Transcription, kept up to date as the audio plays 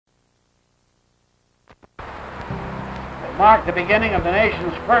marked the beginning of the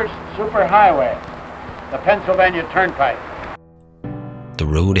nation's first superhighway, the Pennsylvania Turnpike. The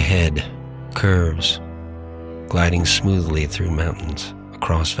road ahead curves, gliding smoothly through mountains,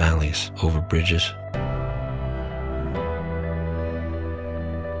 across valleys, over bridges.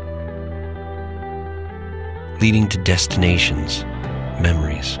 Leading to destinations,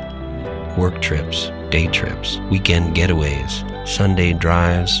 memories, work trips, day trips, weekend getaways, Sunday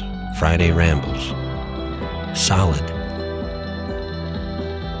drives, Friday rambles. Solid,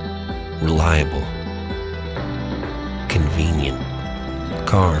 reliable, convenient.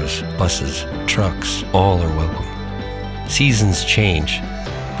 Cars, buses, trucks, all are welcome. Seasons change,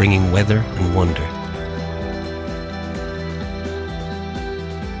 bringing weather and wonder.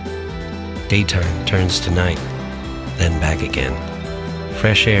 Daytime turns to night, then back again.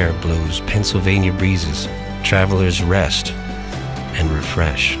 Fresh air blows Pennsylvania breezes. Travelers rest and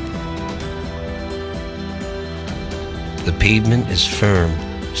refresh. The pavement is firm,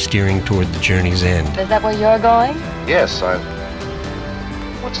 steering toward the journey's end. Is that where you're going? Yes,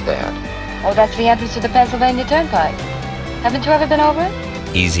 What's that? Oh, that's the entrance to the Pennsylvania Turnpike. Haven't you ever been over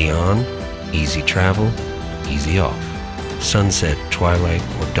it? Easy on, easy travel, easy off. Sunset, twilight,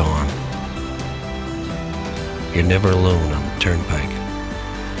 or dawn. You're never alone on the Turnpike.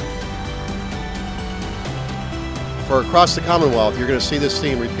 For across the Commonwealth, you're going to see this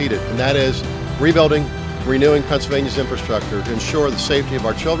theme repeated, and that is rebuilding, renewing Pennsylvania's infrastructure to ensure the safety of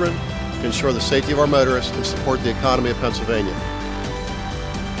our children, to ensure the safety of our motorists, and support the economy of Pennsylvania.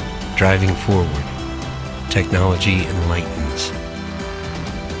 Driving forward, technology enlightens.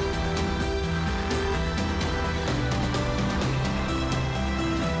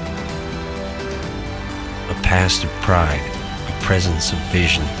 A past of pride, a presence of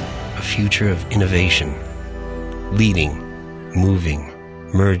vision, a future of innovation. Leading, moving,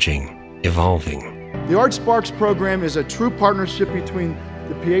 merging, evolving. The Art Sparks program is a true partnership between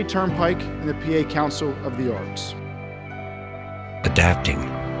the PA Turnpike and the PA Council of the Arts. Adapting.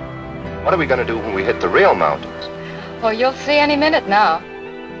 What are we going to do when we hit the real mountains? Well, you'll see any minute now.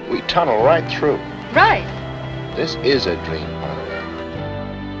 We tunnel right through. Right. This is a dream highway.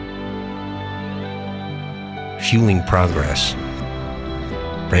 Fueling progress.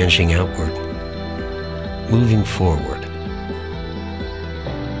 Branching outward. Moving forward.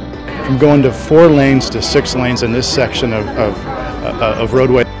 From going to 4 lanes to 6 lanes in this section of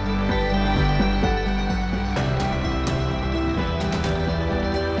roadway.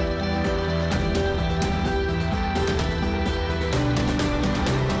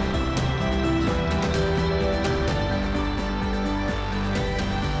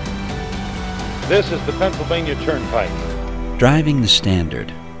 This is the Pennsylvania Turnpike. Driving the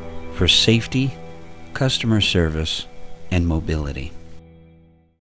standard for safety, customer service, and mobility.